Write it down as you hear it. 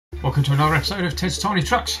Welcome to another episode of Ted's Tiny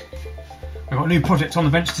Trucks. I've got a new project on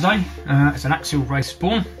the bench today. It's an axial Wraith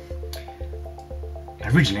Spawn.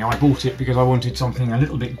 Originally I bought it because I wanted something a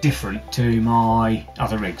little bit different to my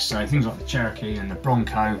other rigs. So things like the Cherokee and the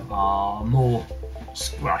Bronco are more,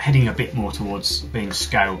 well, heading a bit more towards being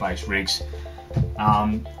scale-based rigs.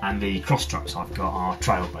 And the cross trucks I've got are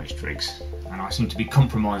trail-based rigs. And I seem to be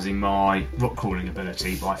compromising my rock crawling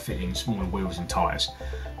ability by fitting smaller wheels and tyres.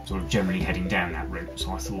 Sort of generally heading down that route,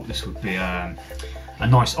 so I thought this would be a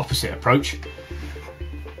nice opposite approach,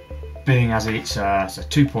 being as it's a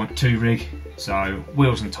 2.2 rig, so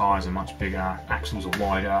wheels and tyres are much bigger, axles are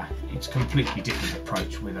wider. It's a completely different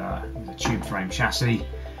approach with a tube frame chassis.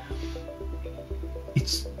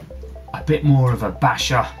 It's a bit more of a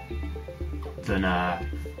basher than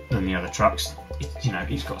the other trucks.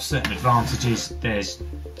 It's got certain advantages. There's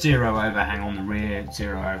zero overhang on the rear,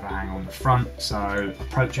 zero overhang on the front, so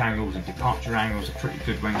approach angles and departure angles are pretty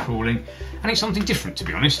good when crawling, and it's something different, to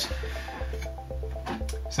be honest.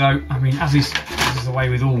 So, I mean, as is the way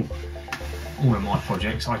with all of my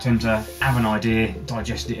projects, I tend to have an idea,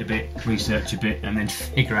 digest it a bit, research a bit, and then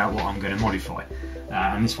figure out what I'm going to modify,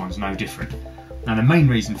 and this one's no different. Now, the main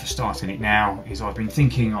reason for starting it now is I've been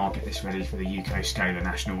thinking I'll get this ready for the UK Scalar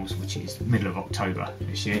Nationals, which is the middle of October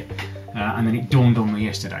this year, and then it dawned on me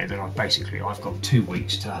yesterday that I've got 2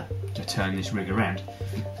 weeks to turn this rig around.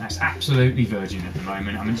 That's absolutely virgin at the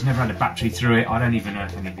moment. I mean, it's never had a battery through it. I don't even know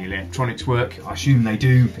if any of the electronics work. I assume they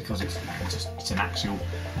do because it's an axial,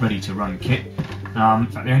 ready to run kit. In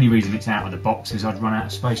fact, the only reason it's out of the box is I'd run out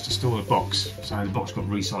of space to store the box, so the box got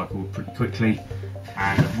recycled pretty quickly.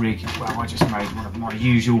 And the rig, well, I just made one of my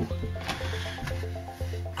usual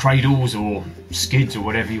cradles or skids or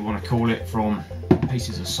whatever you want to call it from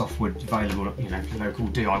pieces of softwood available at your local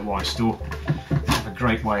DIY store. It's a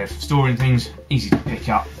great way of storing things, easy to pick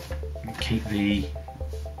up, and keep the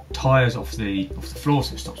tyres off the floor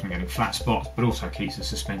so it stops me getting flat spots, but also keeps the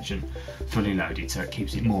suspension fully loaded so it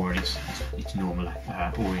keeps it more in its normal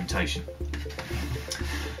orientation.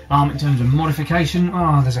 In terms of modification,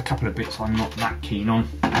 there's a couple of bits I'm not that keen on.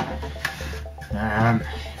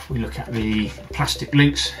 If we look at the plastic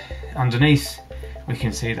links underneath, we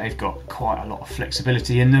can see they've got quite a lot of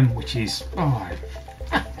flexibility in them, which is, I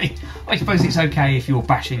suppose it's okay if you're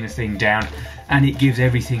bashing the thing down and it gives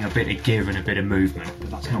everything a bit of give and a bit of movement,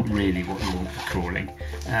 but that's not really what you want for crawling.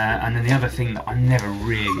 And then the other thing that I'm never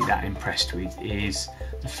really that impressed with is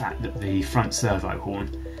the fact that the front servo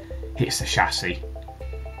horn hits the chassis,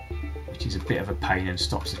 which is a bit of a pain and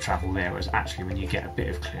stops the travel there, whereas actually when you get a bit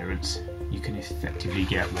of clearance you can effectively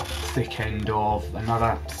get a thick end of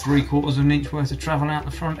another 3/4 of an inch worth of travel out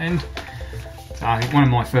the front end. So I think one of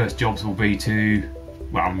my first jobs will be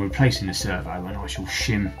I'm replacing the servo and I shall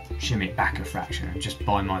shim it back a fraction and just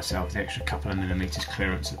buy myself the extra couple of millimetres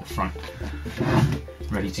clearance at the front,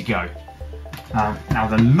 ready to go. Now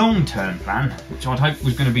the long-term plan, which I'd hope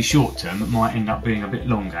was going to be short-term but might end up being a bit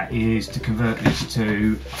longer, is to convert this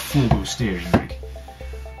to a 4-wheel steering rig.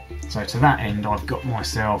 So to that end I've got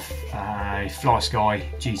myself a FlySky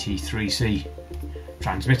GT3C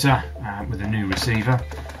transmitter with a new receiver,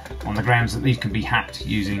 on the grounds that these can be hacked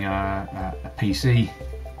using a PC,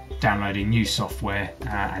 downloading new software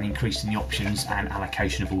and increasing the options and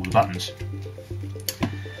allocation of all the buttons.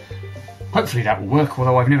 Hopefully that will work,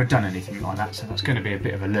 although I've never done anything like that, so that's going to be a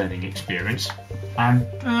bit of a learning experience. And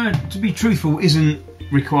to be truthful, isn't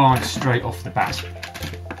required straight off the bat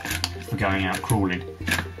for going out crawling.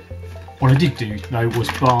 What I did do though was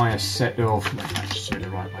buy a set of, let's do it the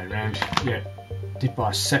right way around, did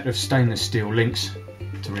buy a set of stainless steel links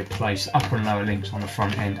to replace upper and lower links on the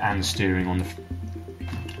front end and the steering on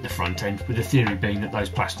the front end, with the theory being that those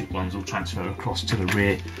plastic ones will transfer across to the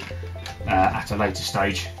rear at a later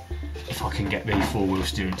stage, if I can get the 4-wheel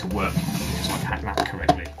steering to work, because I've hacked that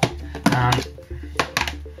correctly.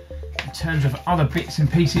 In terms of other bits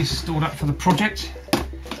and pieces stored up for the project,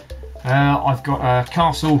 I've got a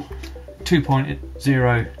Castle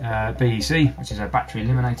 2.0 BEC, which is a battery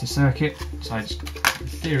eliminator circuit. So the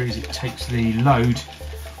theory is it takes the load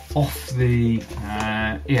off the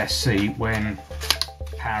ESC when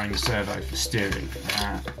powering the servo for steering.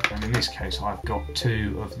 And in this case I've got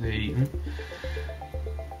 2 of the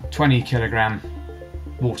 20 kilogram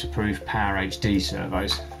waterproof Power HD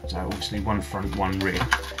servos, so obviously one front, one rear.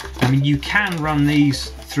 I mean, you can run these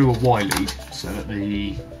through a Y lead so that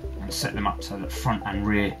and set them up so that front and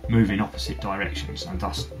rear move in opposite directions, and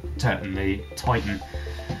thus tighten the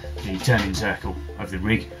turning circle of the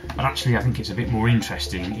rig. But actually I think it's a bit more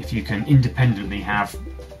interesting if you can independently have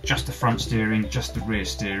just the front steering, just the rear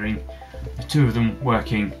steering, the two of them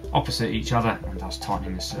working opposite each other, and thus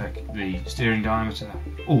tightening the steering diameter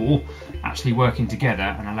or actually working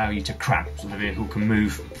together and allow you to cramp so the vehicle can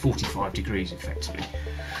move 45 degrees effectively.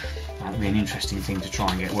 That would be an interesting thing to try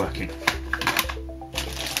and get working.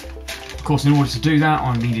 Of course, in order to do that,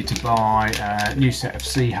 I needed to buy a new set of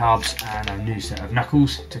C-hubs and a new set of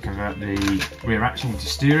knuckles to convert the rear axle into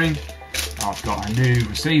steering. I've got a new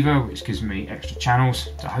receiver which gives me extra channels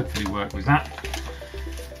to hopefully work with that.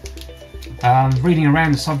 Reading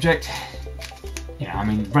around the subject, yeah, I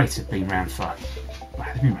mean, Wraiths have been around for, well,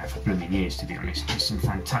 they've been around for blooming years, to be honest. There's some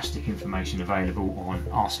fantastic information available on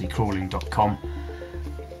rccrawling.com.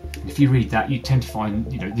 If you read that, you tend to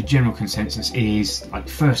find, you know, the general consensus is, like,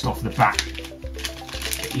 first off the bat,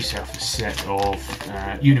 get yourself a set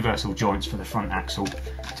of universal joints for the front axle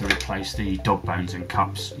to replace the dog bones and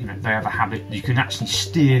cups. You know, they have a habit, you can actually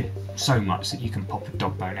steer so much that you can pop a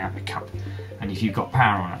dog bone out of the cup, and if you've got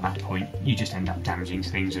power on at that point, you just end up damaging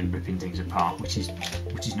things and ripping things apart, which is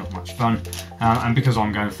not much fun. And because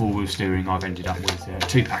I'm going forward steering, I've ended up with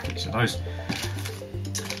 2 packets of those.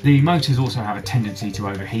 The motors also have a tendency to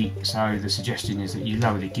overheat, so the suggestion is that you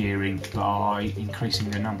lower the gearing by increasing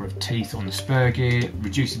the number of teeth on the spur gear,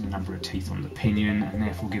 reducing the number of teeth on the pinion, and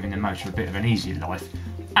therefore giving the motor a bit of an easier life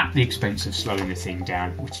at the expense of slowing the thing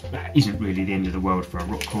down, which isn't really the end of the world for a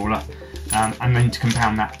rock crawler. And then to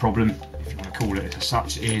compound that problem, if you want to call it as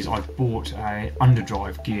such, is I've bought a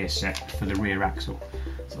underdrive gear set for the rear axle,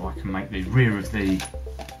 so I can make the rear of the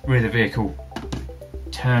vehicle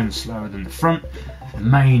turn slower than the front. The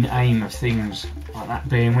main aim of things like that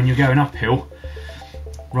being when you're going uphill,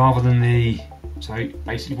 rather than so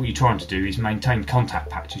basically what you're trying to do is maintain contact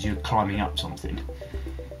patch as you're climbing up something.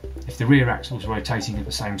 If the rear axle is rotating at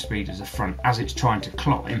the same speed as the front, as it's trying to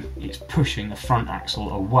climb, it's pushing the front axle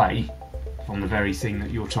away from the very thing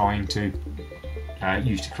that you're trying to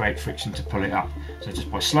use to create friction to pull it up. So just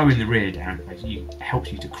by slowing the rear down, it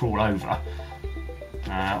helps you to crawl over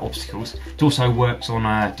obstacles. It also works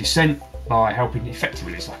on descent by helping,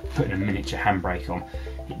 effectively, it's like putting a miniature handbrake on.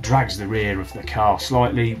 It drags the rear of the car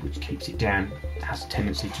slightly, which keeps it down. It has a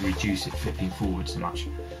tendency to reduce it flipping forward so much.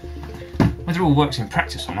 Whether it all works in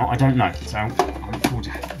practice or not, I don't know, so I'm looking forward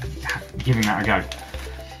to giving that a go.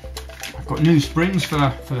 I've got new springs for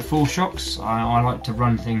the foreshocks. I like to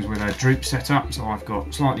run things with a droop setup, so I've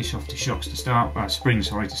got slightly softer shocks to start, springs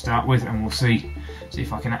to start with, and we'll see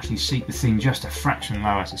if I can actually seat the thing just a fraction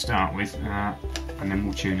lower to start with, and then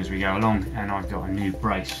we'll tune as we go along. And I've got a new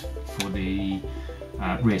brace for the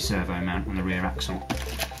rear servo mount on the rear axle.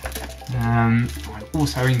 I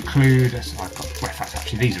also include,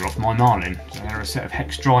 actually these are off my Marlin, so they're a set of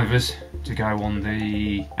hex drivers to go on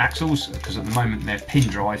the axles, because at the moment they're pin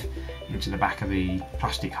drive into the back of the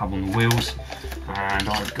plastic hub on the wheels, and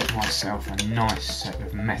I've got myself a nice set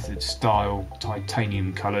of Method style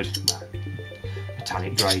titanium coloured,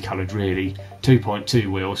 metallic grey coloured really,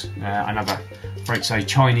 2.2 wheels, another, I'd say,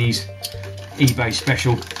 Chinese eBay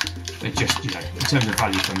special. They're just, you know, in terms of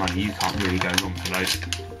value for money, you can't really go wrong for those.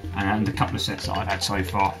 And the couple of sets that I've had so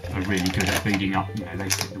far are really good at beading up, you know, they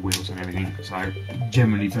fit the wheels and everything, so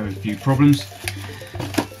generally very few problems.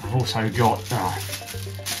 I've also got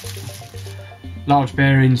large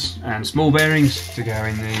bearings and small bearings to go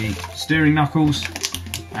in the steering knuckles,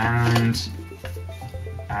 and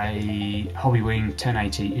a Hobbywing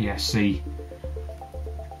 1080 ESC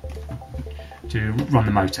to run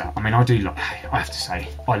the motor. I mean, I have to say,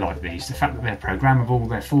 I like these. The fact that they're programmable,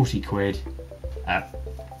 they're 40 quid.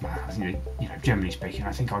 I think, you know, generally speaking,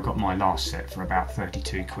 I think I got my last set for about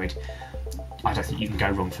 32 quid. I don't think you can go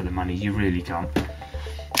wrong for the money, you really can't.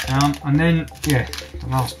 And then, yeah, the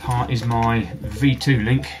last part is my V2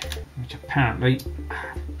 link, which apparently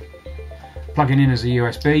plugging in as a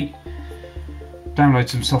USB, download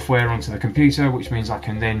some software onto the computer, which means I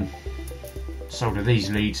can then solder these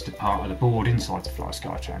leads to part of the board inside the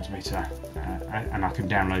FlySky transmitter, and I can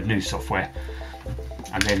download new software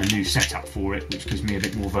and then a new setup for it, which gives me a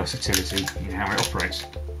bit more versatility in how it operates.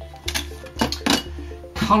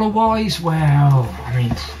 Colour wise, well, I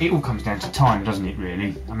mean, it all comes down to time, doesn't it,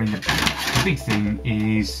 really? I mean, the big thing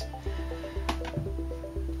is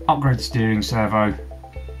upgrade the steering servo,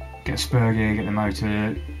 get a spur gear, get the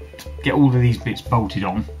motor, get all of these bits bolted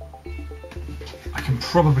on. I can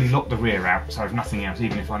probably lock the rear out, so if nothing else,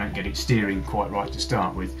 even if I don't get it steering quite right to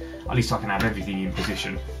start with, at least I can have everything in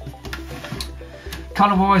position.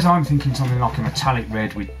 Colour wise, I'm thinking something like a metallic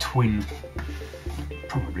red with twin,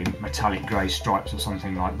 probably metallic grey stripes or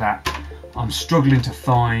something like that. I'm struggling to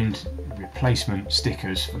find replacement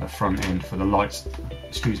stickers for the front end for the lights,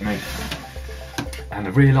 excuse me, and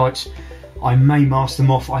the rear lights. I may mask them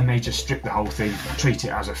off, I may just strip the whole thing, treat it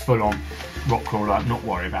as a full-on rock crawler, not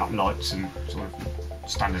worry about lights and sort of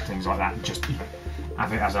standard things like that, just, you know,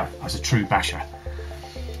 have it as a true basher.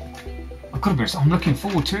 I've got to be honest, I'm looking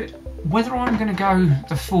forward to it. Whether I'm going to go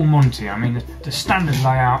the full Monty, I mean the standard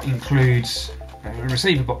layout includes a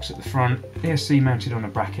receiver box at the front, ESC mounted on a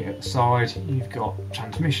bracket at the side, you've got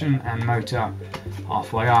transmission and motor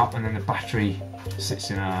halfway up, and then the battery sits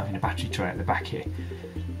in a battery tray at the back here.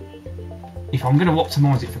 If I'm going to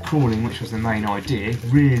optimise it for crawling, which was the main idea,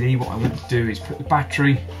 really what I want to do is put the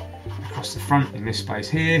battery across the front in this space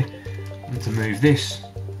here, and to move this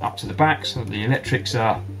up to the back so that the electrics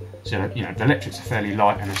are, the electrics are fairly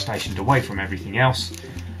light and are stationed away from everything else.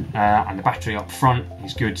 And the battery up front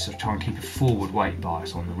is good, so try and keep a forward weight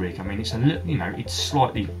bias on the rig. I mean, it's it's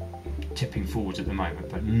slightly tipping forwards at the moment,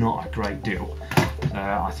 but not a great deal.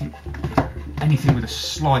 I think anything with a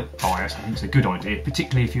slight bias, I think it's a good idea,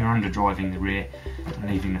 particularly if you're underdriving the rear and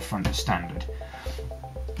leaving the front as standard.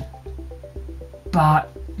 But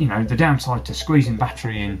the downside to squeezing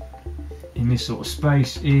battery in this sort of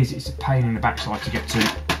space is it's a pain in the backside to get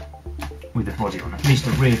to with the body on. At least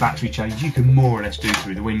the rear battery change you can more or less do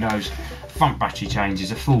through the windows. Front battery change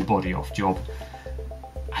is a full body off job.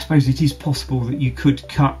 I suppose it is possible that you could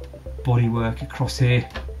cut bodywork across here,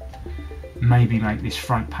 maybe make this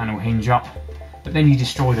front panel hinge up, but then you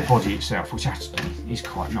destroy the body itself, which actually is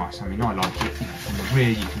quite nice. I mean, I like it. From the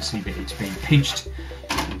rear you can see that it's been pinched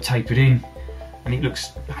and tapered in, and it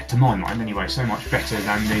looks, to my mind anyway, so much better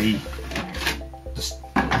than the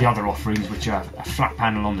other offerings, which are a flat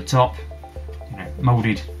panel on the top,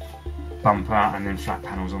 moulded bumper, and then flat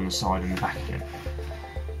panels on the side and the back again.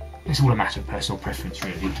 It's all a matter of personal preference,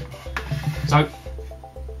 really. So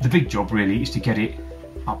the big job really is to get it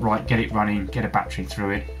upright, get it running, get a battery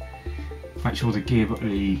through it, make sure the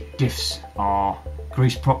diffs are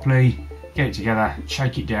greased properly, get it together,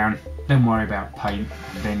 shake it down, then worry about paint,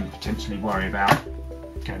 and then potentially worry about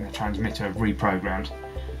getting the transmitter reprogrammed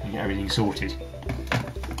and get everything sorted.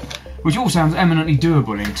 Which all sounds eminently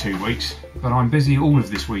doable in 2 weeks, but I'm busy all of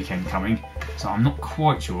this weekend coming, so I'm not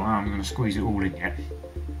quite sure how I'm going to squeeze it all in yet.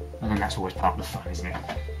 And then that's always part of the fun, isn't it?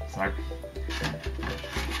 So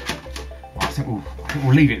I think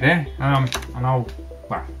we'll leave it there, and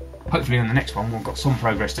hopefully on the next one we've got some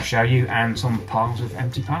progress to show you and some piles of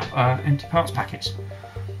empty parts packets.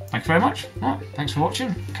 Thanks very much. Right, thanks for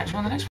watching. Catch you on the next one.